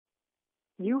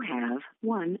You have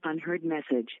one unheard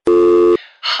message.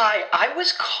 Hi, I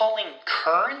was calling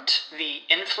Current, the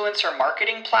influencer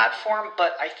marketing platform,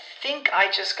 but I think I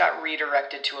just got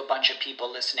redirected to a bunch of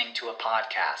people listening to a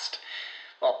podcast.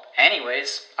 Well,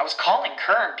 anyways, I was calling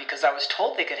Current because I was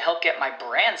told they could help get my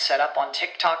brand set up on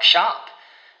TikTok Shop,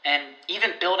 and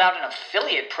even build out an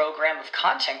affiliate program of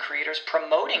content creators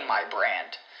promoting my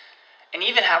brand, and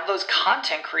even have those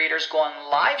content creators go on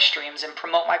live streams and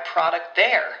promote my product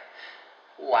there.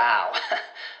 Wow,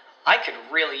 I could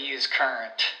really use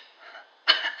Current.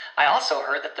 I also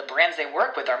heard that the brands they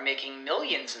work with are making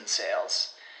millions in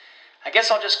sales. I guess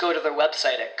I'll just go to their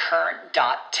website at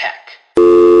current.tech.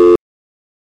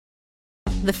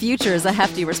 The future is a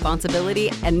hefty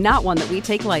responsibility and not one that we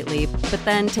take lightly. But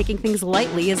then taking things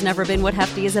lightly has never been what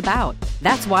Hefty is about.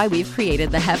 That's why we've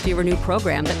created the Hefty Renew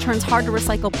program that turns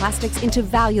hard-to-recycle plastics into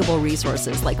valuable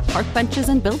resources like park benches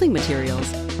and building materials.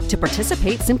 To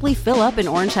participate, simply fill up an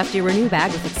orange Hefty Renew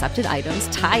bag with accepted items,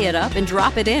 tie it up, and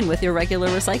drop it in with your regular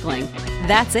recycling.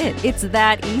 That's it. It's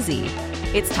that easy.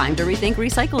 It's time to rethink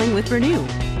recycling with Renew.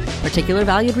 Particular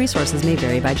valued resources may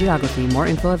vary by geography. More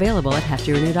info available at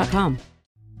heftyrenew.com.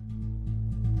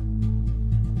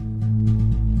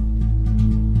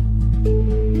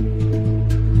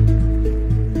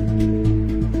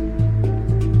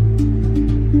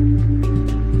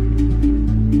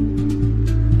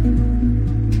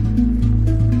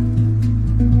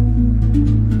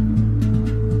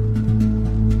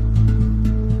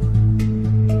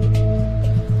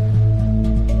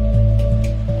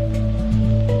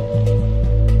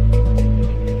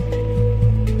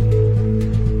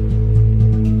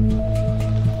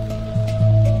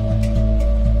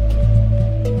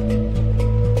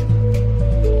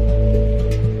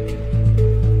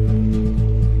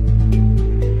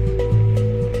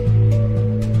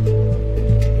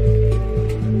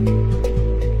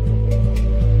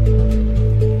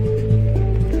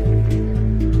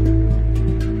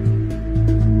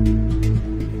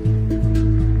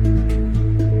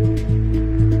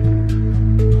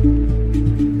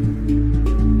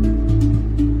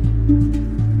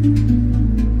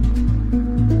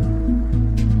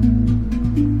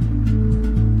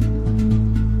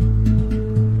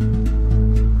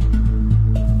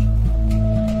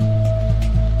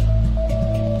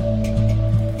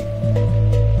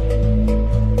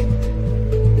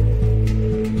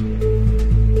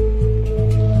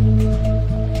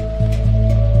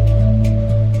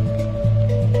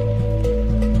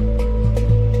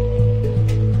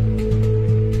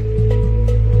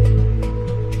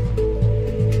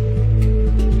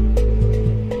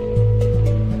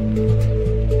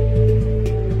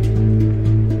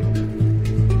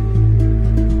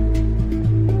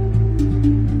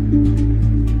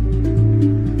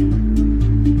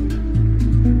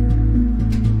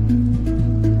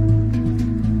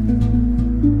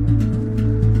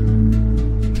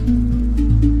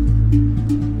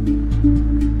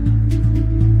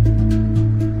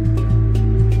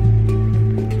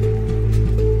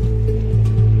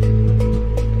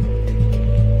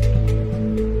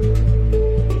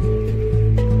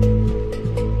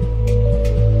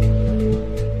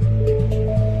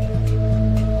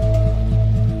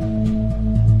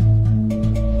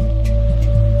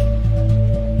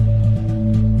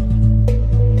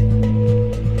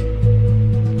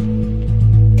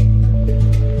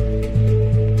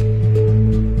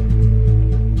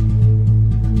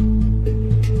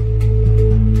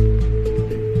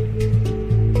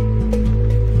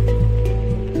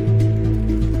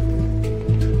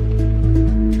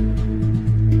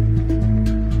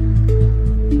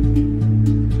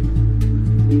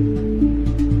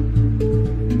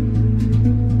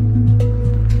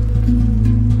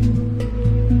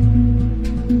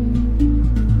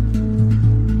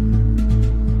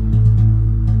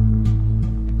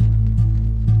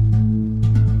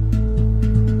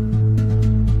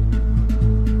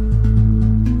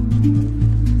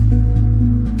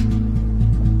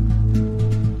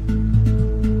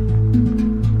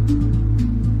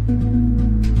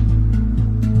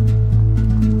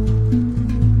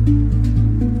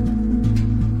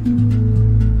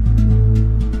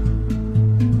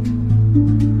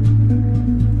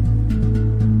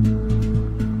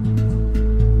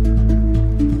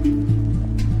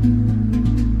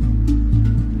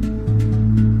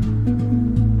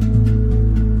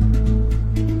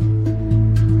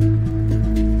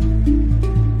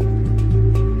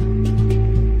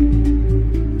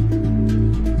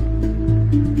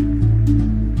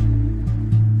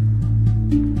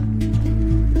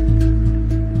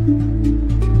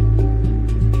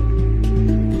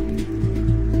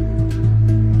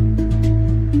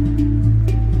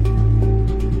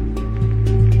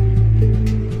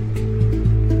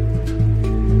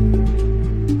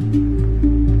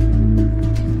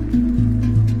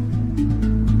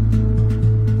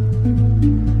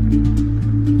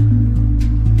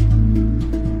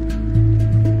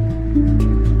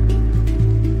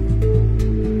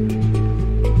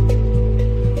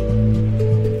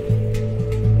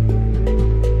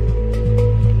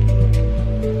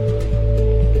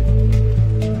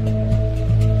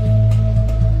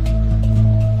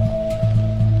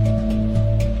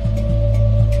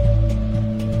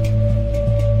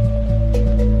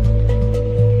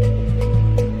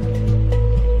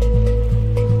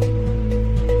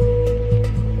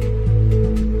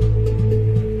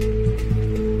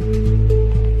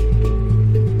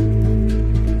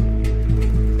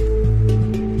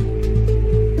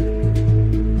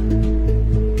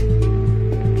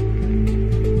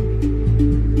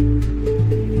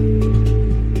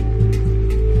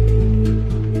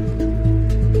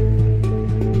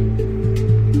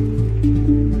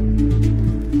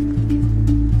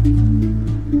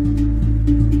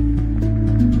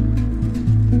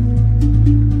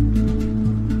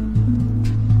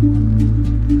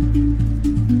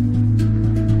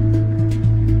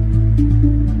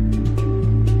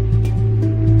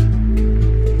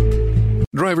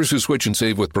 Drivers who switch and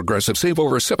save with Progressive save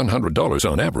over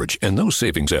 $700 on average, and those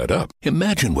savings add up.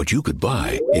 Imagine what you could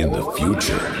buy in the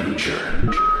future.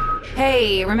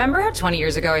 Hey, remember how 20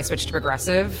 years ago I switched to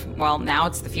Progressive? Well, now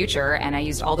it's the future, and I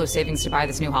used all those savings to buy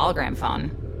this new hologram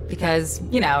phone. Because,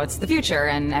 it's the future,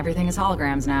 and everything is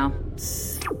holograms now.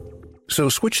 So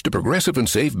switch to Progressive and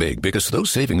save big, because those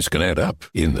savings can add up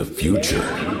in the future.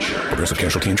 Progressive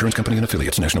Casualty Insurance Company and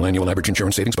Affiliates. National annual average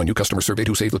insurance savings by new customers surveyed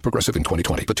who saved with Progressive in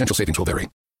 2020. Potential savings will vary.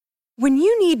 When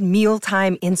you need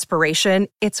mealtime inspiration,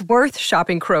 it's worth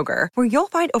shopping Kroger, where you'll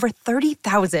find over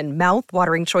 30,000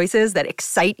 mouth-watering choices that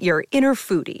excite your inner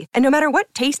foodie. And no matter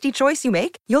what tasty choice you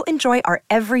make, you'll enjoy our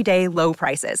everyday low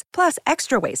prices, plus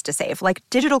extra ways to save, like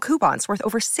digital coupons worth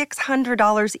over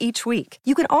 $600 each week.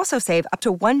 You can also save up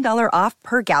to $1 off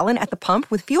per gallon at the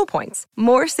pump with fuel points.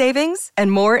 More savings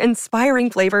and more inspiring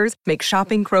flavors make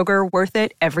shopping Kroger worth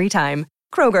it every time.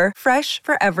 Kroger, fresh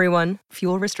for everyone.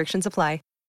 Fuel restrictions apply.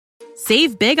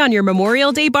 Save big on your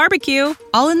Memorial Day barbecue,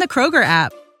 all in the Kroger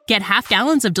app. Get half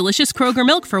gallons of delicious Kroger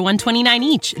milk for $1.29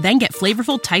 each. Then get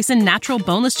flavorful Tyson natural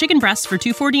boneless chicken breasts for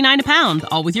 $2.49 a pound,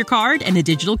 all with your card and a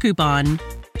digital coupon.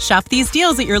 Shop these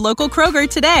deals at your local Kroger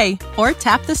today, or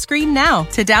tap the screen now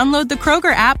to download the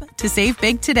Kroger app to save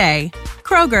big today.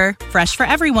 Kroger, fresh for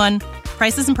everyone.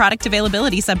 Prices and product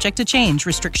availability subject to change.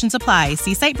 Restrictions apply.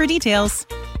 See site for details.